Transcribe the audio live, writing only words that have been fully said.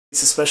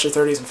especially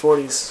 30s and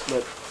 40s,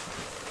 but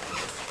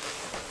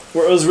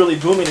where it was really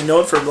booming and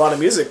known for a lot of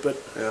music.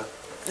 But yeah,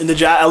 in the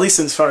jazz, at least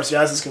as far as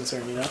jazz is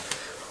concerned, you know.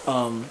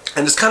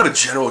 And it's kind of a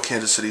general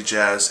Kansas City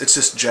jazz. It's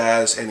just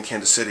jazz in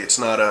Kansas City. It's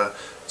not a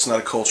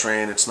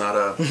Coltrane. It's not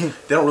a.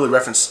 They don't really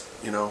reference,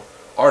 you know,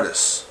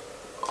 artists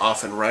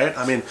often, right?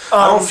 I mean,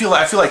 I feel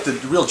like the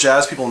real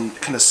jazz people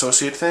can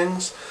associate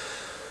things,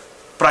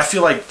 but I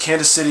feel like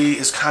Kansas City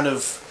is kind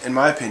of, in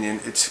my opinion,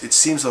 it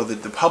seems though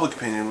that the public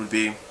opinion would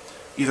be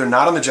either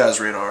not on the jazz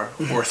radar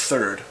or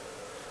third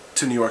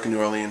to New York and New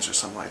Orleans or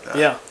something like that.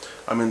 Yeah.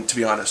 I mean, to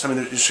be honest, I mean,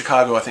 in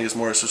Chicago, I think is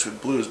more associated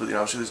with blues, but you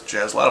know, obviously there's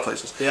jazz a lot of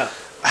places. Yeah.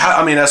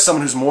 I mean, as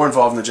someone who's more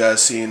involved in the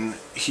jazz scene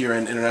here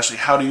and internationally,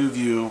 how do you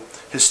view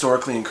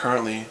historically and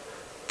currently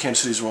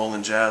Kansas City's role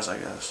in jazz, I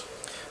guess?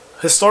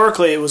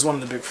 Historically, it was one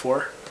of the big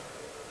four,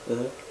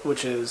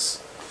 which is,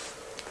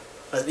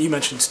 you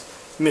mentioned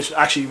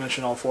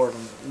all four of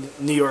them: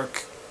 New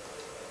York,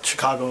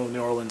 Chicago,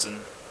 New Orleans,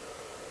 and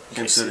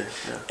Kansas City.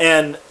 Yeah.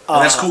 And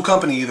that's cool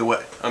company either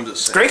way. I'm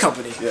just saying. Great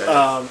company.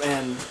 Yeah.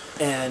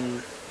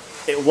 And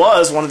it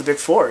was one of the big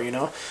four, you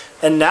know,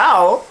 and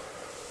now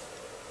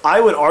I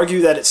would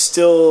argue that it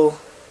still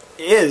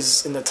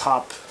is in the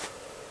top,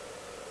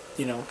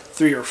 you know,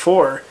 3 or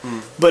 4,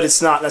 but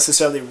it's not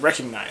necessarily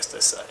recognized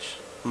as such.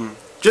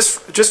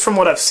 Just from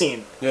what I've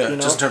seen. Yeah, you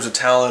know? just in terms of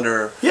talent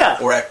or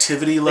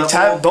activity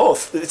level.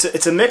 Both.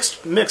 It's a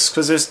mix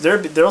because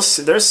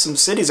there's some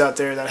cities out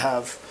there that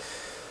have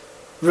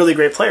really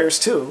great players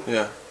too.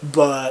 Yeah.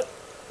 But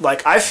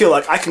like I feel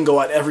like I can go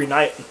out every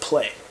night and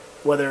play,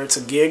 whether it's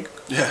a gig,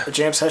 a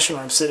jam session, or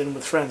I'm sitting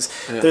with friends.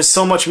 Yeah. There's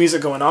so much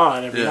music going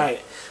on every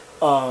night.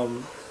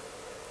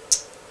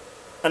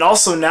 And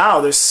also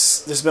now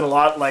there's been a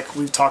lot, like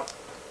we've talked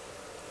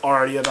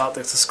already about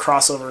this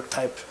crossover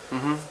type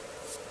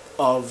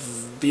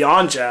of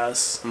beyond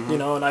jazz, you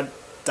know, and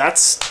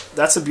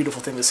that's a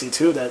beautiful thing to see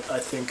too. That I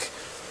think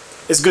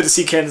it's good to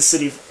see Kansas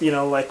City, you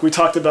know, like we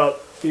talked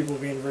about people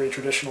being very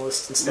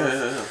traditionalist and stuff.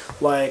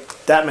 Yeah.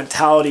 Like that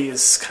mentality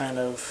is kind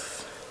of,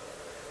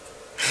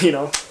 you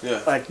know,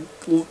 like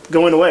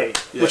going away,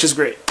 which is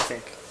great, I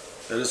think.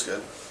 That is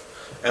good.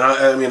 And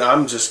I mean,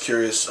 I'm just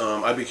curious.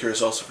 I'd be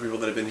curious also for people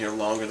that have been here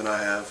longer than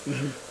I have.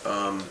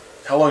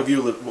 How long have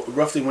you lived?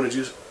 Roughly, when did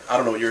you? I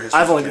don't know what your history.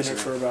 I've only been here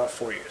for about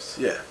 4 years.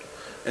 Yeah,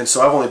 and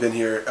so I've only been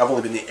here. I've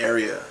only been in the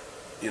area,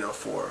 you know,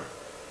 for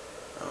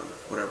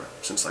whatever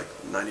since like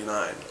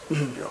 '99. You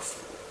know,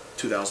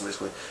 2000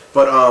 basically.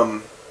 But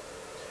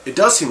it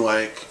does seem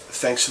like,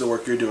 thanks to the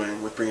work you're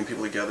doing with bringing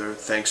people together,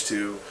 thanks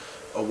to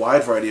a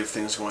wide variety of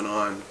things going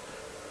on,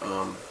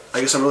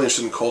 I guess I'm really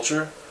interested in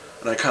culture,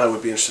 and I kind of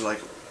would be interested, like,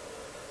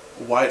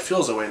 why it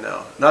feels that way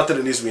now. Not that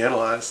it needs to be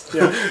analyzed,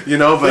 you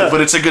know,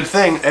 but it's a good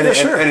thing, and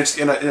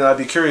and I'd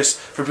be curious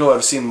for people that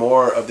have seen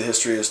more of the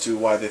history as to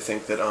why they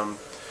think that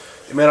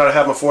it may not have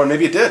happened before, and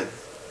maybe it did,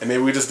 and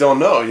maybe we just don't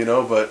know, you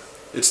know. But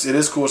it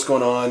is cool what's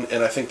going on,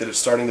 and I think that it's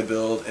starting to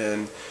build,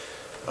 and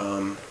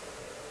I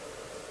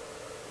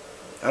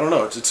don't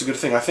know, it's a good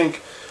thing. I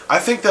think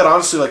that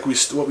honestly, like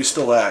what we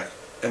still lack,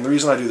 and the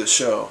reason I do this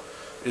show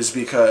is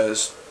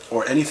because,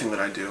 or anything that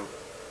I do,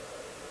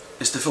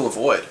 is to fill a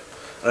void.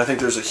 And I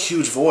think there's a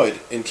huge void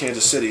in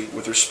Kansas City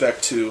with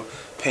respect to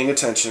paying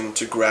attention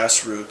to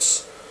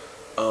grassroots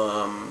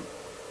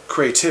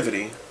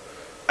creativity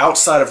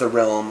outside of the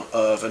realm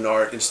of an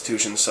art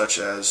institution such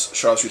as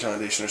Charlotte Street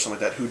Foundation or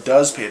something like that, who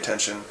does pay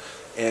attention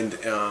and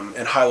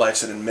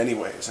highlights it in many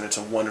ways. And it's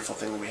a wonderful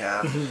thing that we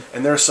have.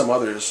 And there are some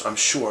others, I'm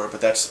sure,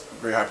 but that's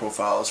very high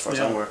profile as far as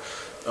I'm aware.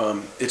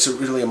 It's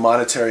really a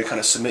monetary kind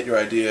of submit your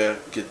idea,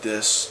 get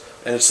this.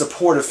 And it's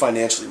supportive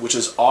financially, which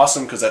is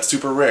awesome because that's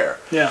super rare.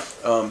 Yeah.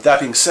 That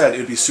being said, it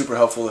would be super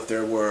helpful if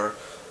there were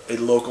a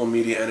local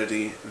media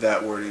entity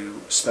that were to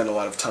spend a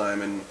lot of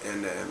time and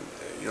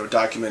you know,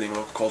 documenting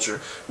local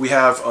culture. We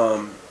have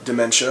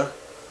Dementia,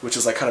 which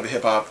is like kind of a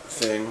hip hop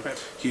thing. Right.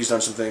 He's done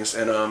some things,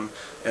 and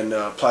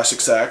Plastic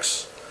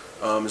Sax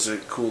is a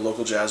cool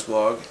local jazz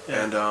blog,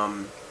 and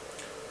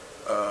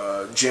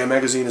Jam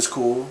Magazine is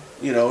cool.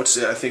 You know,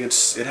 I think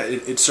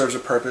it serves a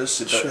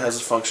purpose. It has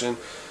a function.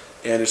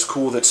 And it's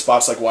cool that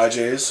spots like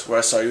YJ's, where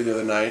I saw you the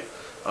other night,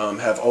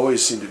 have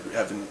always seemed to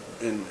have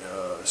been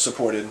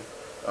supported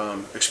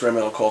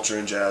experimental culture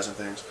and jazz and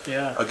things.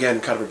 Yeah.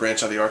 Again, kind of a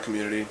branch out of the art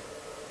community,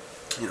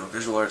 you know,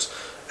 visual arts.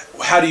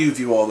 How do you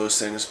view all those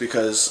things?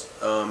 Because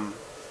I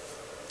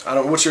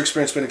don't. What's your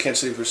experience been in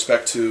Kansas City with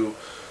respect to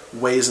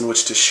ways in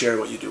which to share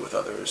what you do with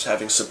others,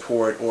 having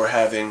support or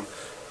having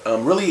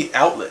really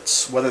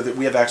outlets, whether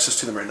we have access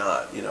to them or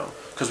not? You know,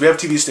 because we have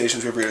TV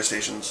stations, we have radio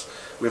stations.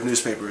 We have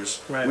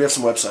newspapers, we have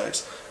some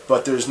websites,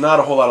 but there's not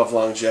a whole lot of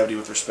longevity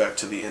with respect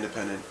to the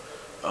independent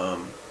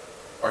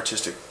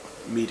artistic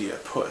media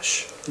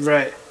push.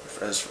 Right.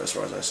 As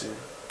far as I see.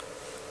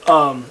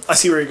 I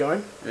see where you're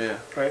going. Yeah.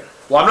 Right.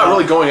 Well, I'm not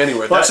really going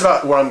anywhere. That's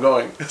about where I'm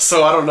going.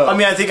 So I don't know. I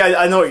mean, I think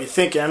I know what you're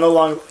thinking. I know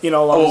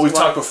well, we've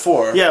talked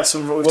before. Yeah.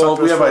 So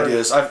we have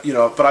ideas.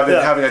 But I've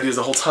been having ideas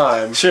the whole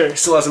time. Sure. It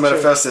still hasn't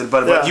manifested.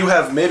 But you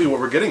have, maybe what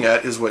we're getting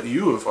at is what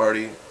you have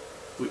already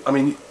I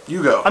mean,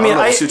 you go. I mean,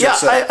 I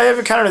have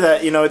encountered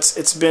that. You know,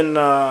 it's been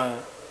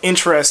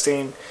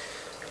interesting,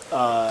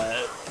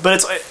 but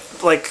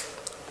it's like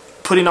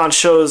putting on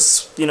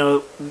shows. You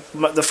know,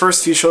 the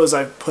first few shows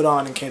I put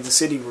on in Kansas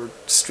City were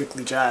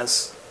strictly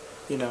jazz.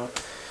 You know,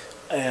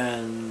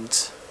 and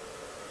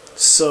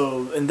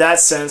so in that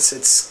sense,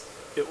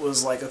 it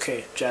was like,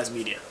 okay, jazz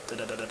media.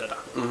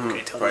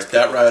 Okay, tell right,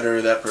 that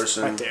writer, that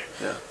person, right there.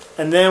 Yeah.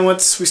 And then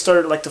once we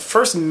started, like, the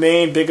first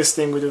main biggest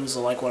thing we did was the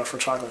Like Water for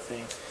Chocolate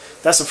thing.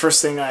 That's the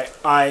first thing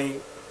I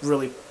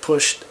really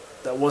pushed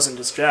that wasn't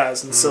just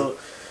jazz. And so,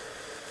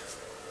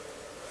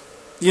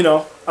 you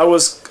know, I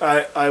was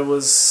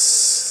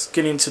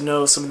getting to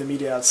know some of the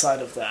media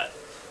outside of that.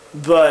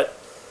 But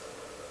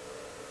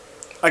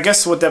I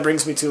guess what that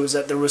brings me to is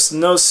that there was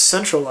no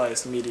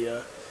centralized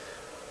media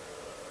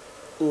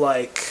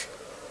like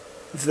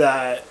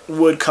that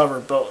would cover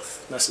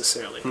both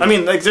necessarily. I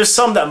mean, like, there's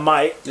some that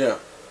might. Yeah.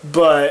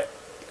 But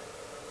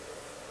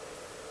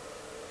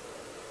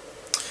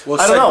well,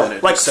 I don't know.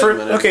 Like,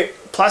 okay,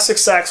 Plastic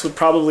Sax would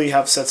probably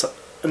have said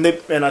something,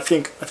 and I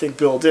think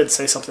Bill did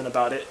say something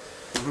about it.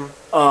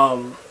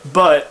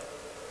 But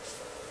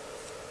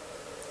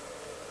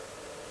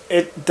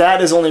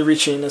that is only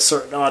reaching a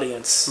certain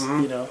audience,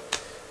 you know,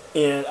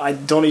 and I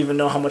don't even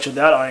know how much of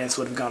that audience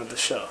would have gone to the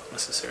show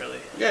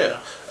necessarily. Yeah. You know?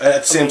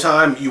 At the same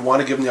time, you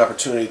want to give them the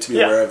opportunity to be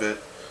aware of it,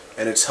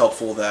 and it's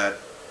helpful that.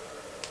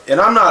 And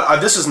I'm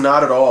not. This is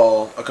not at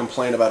all a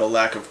complaint about a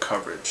lack of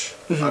coverage.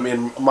 I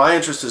mean, my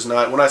interest is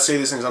not. When I say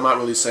these things, I'm not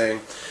really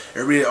saying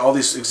all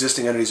these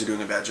existing entities are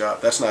doing a bad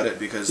job. That's not it,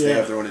 because they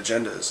have their own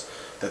agendas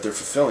that they're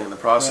fulfilling in the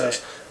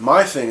process. Right.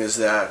 My thing is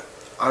that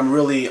I don't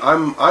really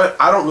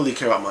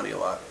care about money a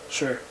lot.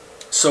 Sure.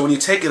 So when you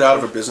take it out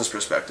of a business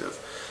perspective,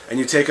 and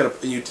you take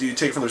it you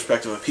take it from the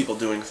perspective of people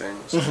doing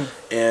things,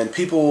 and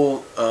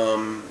people.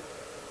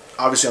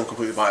 Obviously, I'm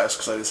completely biased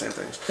because I do the same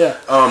things. Yeah.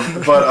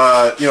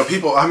 But you know,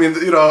 people. I mean,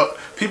 you know,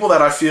 people that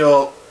I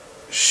feel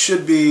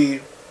should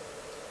be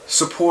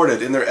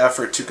supported in their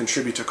effort to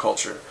contribute to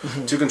culture,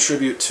 to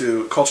contribute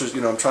to cultures.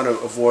 You know, I'm trying to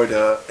avoid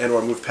and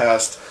or move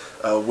past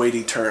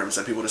weighty terms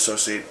that people would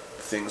associate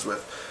things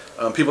with.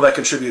 People that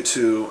contribute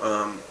to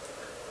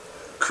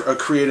a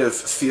creative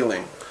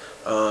feeling,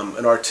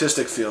 an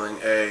artistic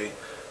feeling, a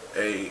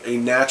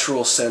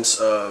natural sense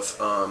of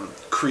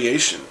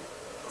creation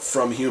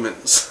from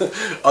humans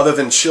other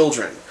than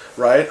children,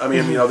 right? I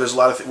mean, you know, there's a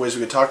lot of ways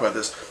we could talk about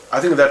this. I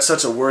think that's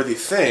such a worthy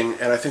thing,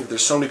 and I think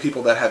there's so many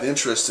people that have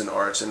interest in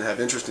arts and have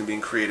interest in being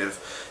creative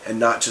and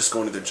not just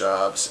going to their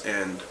jobs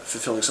and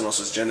fulfilling someone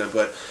else's agenda,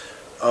 but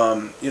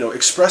you know,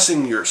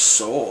 expressing your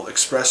soul,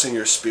 expressing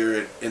your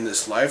spirit in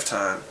this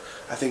lifetime,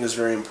 I think is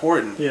very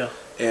important. Yeah.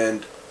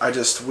 And I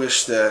just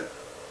wish that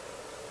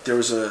there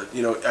was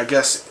you know, I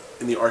guess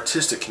in the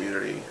artistic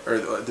community, or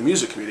the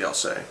music community, I'll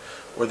say,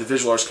 or the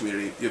visual arts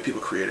community, you have people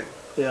creating.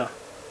 Yeah.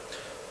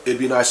 It'd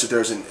be nice if there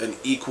was an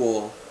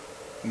equal,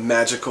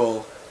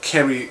 magical,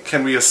 can we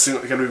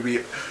be,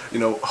 you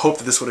know, hope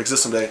that this would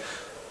exist someday,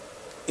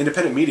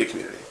 independent media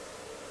community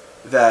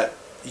that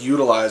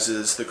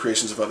utilizes the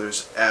creations of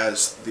others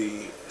as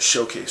the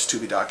showcase to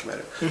be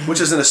documented,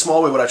 which is in a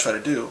small way what I try to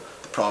do.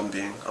 The problem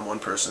being, I'm one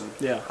person,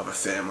 I have a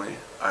family,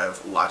 I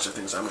have lots of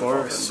things I'm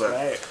involved in, but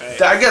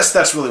right. I guess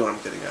that's really what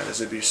I'm getting at,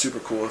 is it'd be super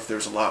cool if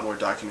there's a lot more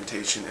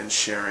documentation and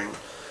sharing.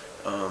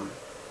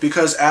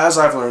 Because as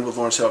I've learned with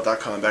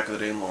LawrenceHillUp.com back in the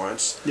day in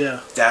Lawrence,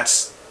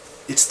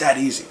 it's that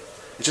easy.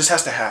 It just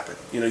has to happen.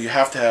 You know, you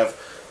have to have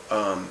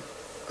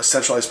a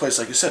centralized place,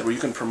 like you said, where you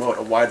can promote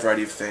a wide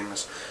variety of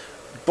things.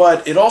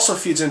 But it also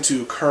feeds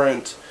into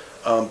current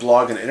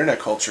blog and internet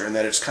culture, in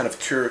that it's kind of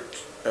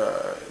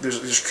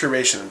there's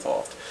curation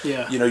involved.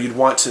 Yeah. You know,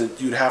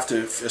 you'd have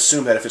to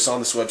assume that if it's on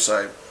this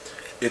website,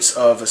 it's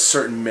of a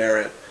certain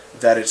merit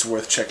that it's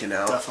worth checking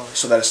out. Definitely.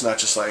 So that it's not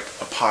just like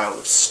a pile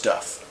of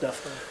stuff.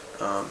 Definitely.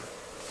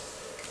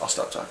 I'll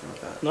stop talking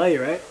about that. No,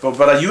 you're right.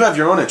 But you have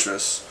your own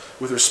interests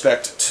with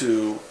respect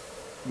to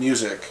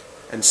music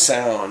and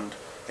sound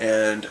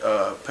and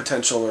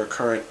potential or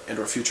current and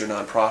or future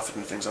nonprofit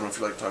and things. I don't know if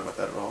you'd like to talk about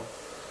that at all.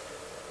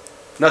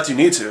 Not that you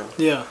need to.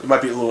 Yeah. It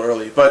might be a little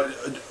early. But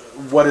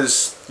all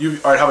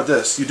right, how about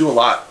this? You do a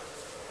lot.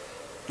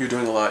 You're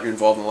doing a lot. You're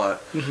involved in a lot.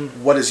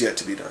 What is yet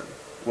to be done?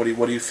 What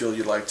do you feel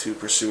you'd like to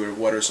pursue, or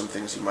what are some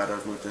things you might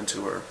have moved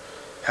into, or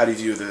how do you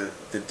view the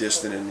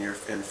distant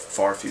and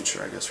far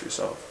future, I guess, for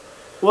yourself?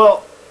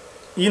 Well,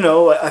 you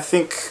know, I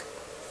feel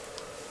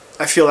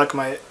like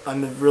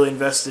I'm really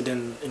invested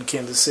in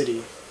Kansas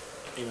City,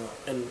 you know,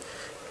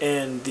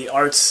 and the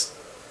arts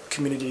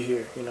community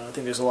here. You know, I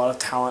think there's a lot of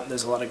talent.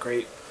 There's a lot of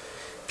great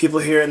people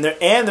here, and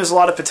there's a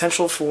lot of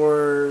potential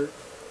for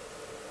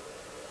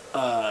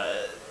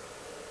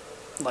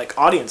like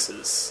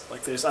audiences.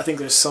 Like I think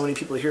there's so many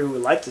people here who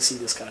would like to see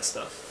this kind of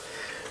stuff.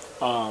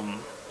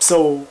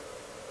 So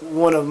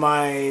one of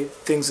my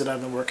things that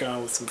I've been working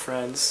on with some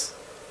friends,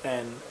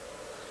 and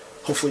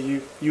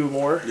hopefully you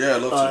more, yeah,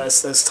 I'd love to.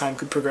 As time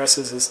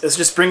progresses, is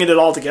just bringing it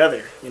all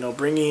together. You know,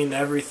 bringing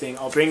everything,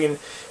 bringing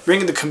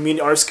the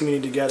arts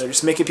community together,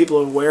 just making people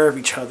aware of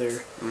each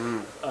other.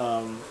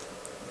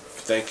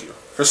 thank you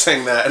for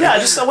saying that. Yeah,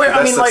 just aware.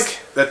 I mean, like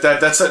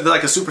that's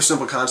like a super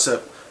simple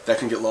concept that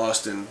can get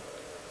lost in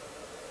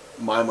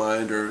my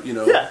mind, or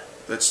Yeah.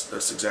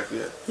 That's exactly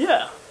it.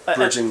 Yeah.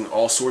 Bridging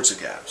all sorts of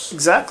gaps.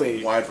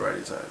 Exactly. Wide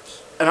variety of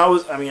times. And I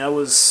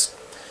was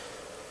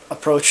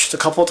approached a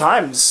couple of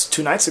times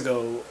 2 nights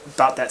ago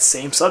about that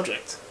same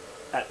subject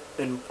at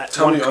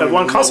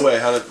one concert. Way,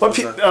 how did,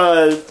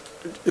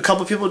 a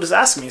couple of people just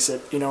asked me,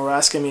 said, were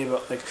asking me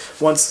about, like,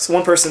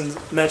 one person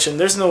mentioned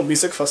there's no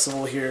music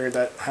festival here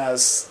that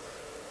has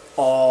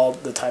all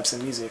the types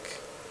of music,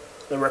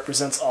 that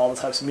represents all the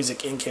types of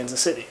music in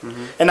Kansas City.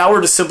 Mm-hmm. And now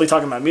we're just simply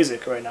talking about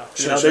music right now.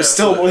 Sure,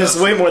 there's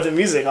way more than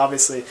music,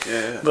 obviously.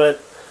 Yeah. But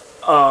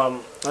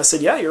I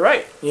said, yeah, you're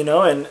right.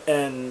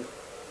 And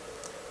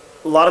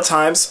a lot of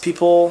times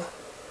people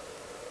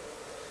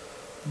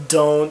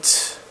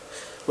don't,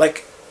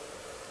 like,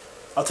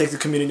 I'll take the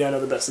community I know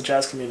the best, the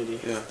jazz community.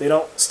 Yeah. They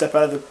don't step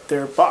out of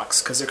their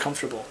box because they're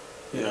comfortable.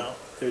 You Yeah. know,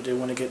 they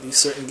want to get these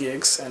certain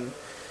gigs and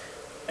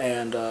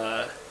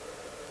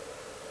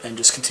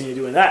just continue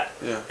doing that.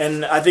 Yeah.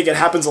 And I think it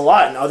happens a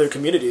lot in other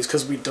communities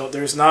because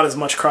there's not as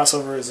much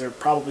crossover as there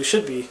probably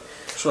should be.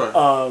 Sure.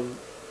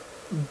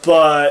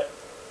 But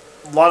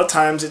a lot of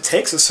times it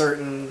takes a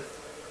certain.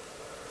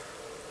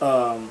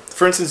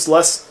 For instance,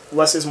 Les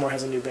Ismore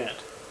has a new band.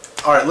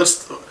 All right,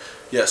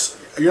 yes,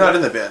 you're not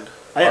in the band.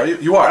 I am. Are you?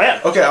 You are. I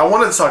am. Okay, I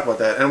wanted to talk about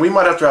that, and we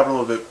might have to wrap it a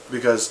little bit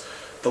because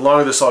the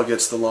longer this all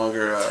gets, the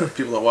longer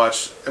people that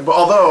watch. But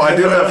although I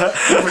do have,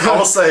 I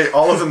will say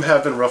all of them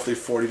have been roughly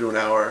 40 to an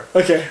hour.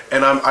 Okay.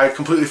 And I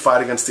completely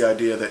fight against the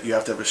idea that you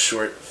have to have a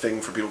short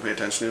thing for people to pay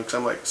attention to, because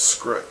I'm like,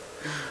 screw it.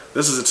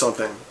 This is its own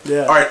thing.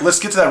 Yeah. All right, let's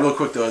get to that real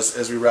quick though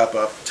as we wrap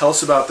up. Tell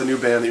us about the new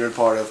band that you're a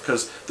part of,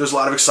 because there's a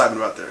lot of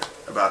excitement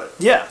about it.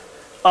 Yeah.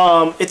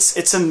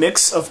 It's a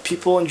mix of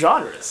people and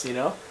genres,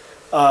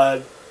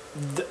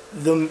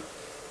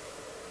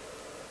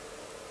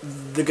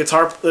 the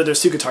guitar.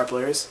 There's 2 guitar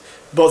players,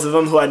 both of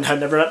them who I had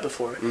never met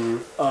before.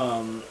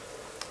 Mm-hmm.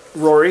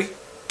 Rory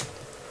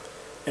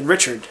and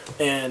Richard,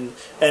 and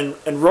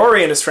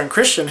Rory and his friend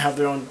Christian have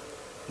their own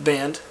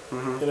band.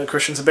 Mm-hmm.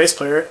 Christian's a bass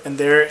player, and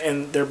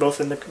they're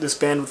both in this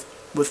band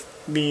with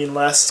me and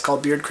Les. It's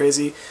called Beard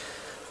Crazy.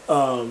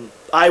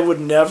 I would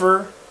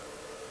never.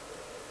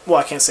 Well,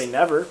 I can't say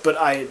never, but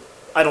I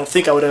don't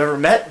think I would have ever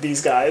met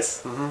these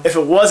guys if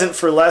it wasn't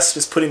for Les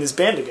just putting this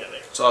band together.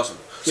 It's awesome.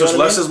 So it's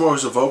Les Ismore,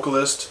 who's a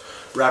vocalist,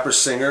 rapper,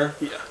 singer.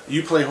 Yeah.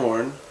 You play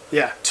horn.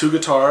 Yeah. 2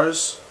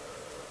 guitars.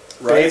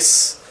 Right?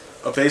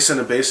 A bass and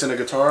a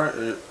guitar.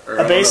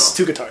 A bass,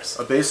 2 guitars.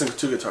 A bass and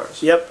 2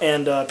 guitars. Yep,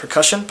 and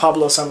percussion,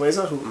 Pablo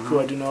Sanhueza, who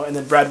I do know, and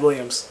then Brad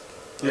Williams.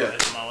 Yeah.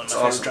 One of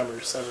my favorite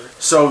drummers ever.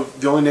 So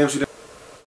the only names you didn't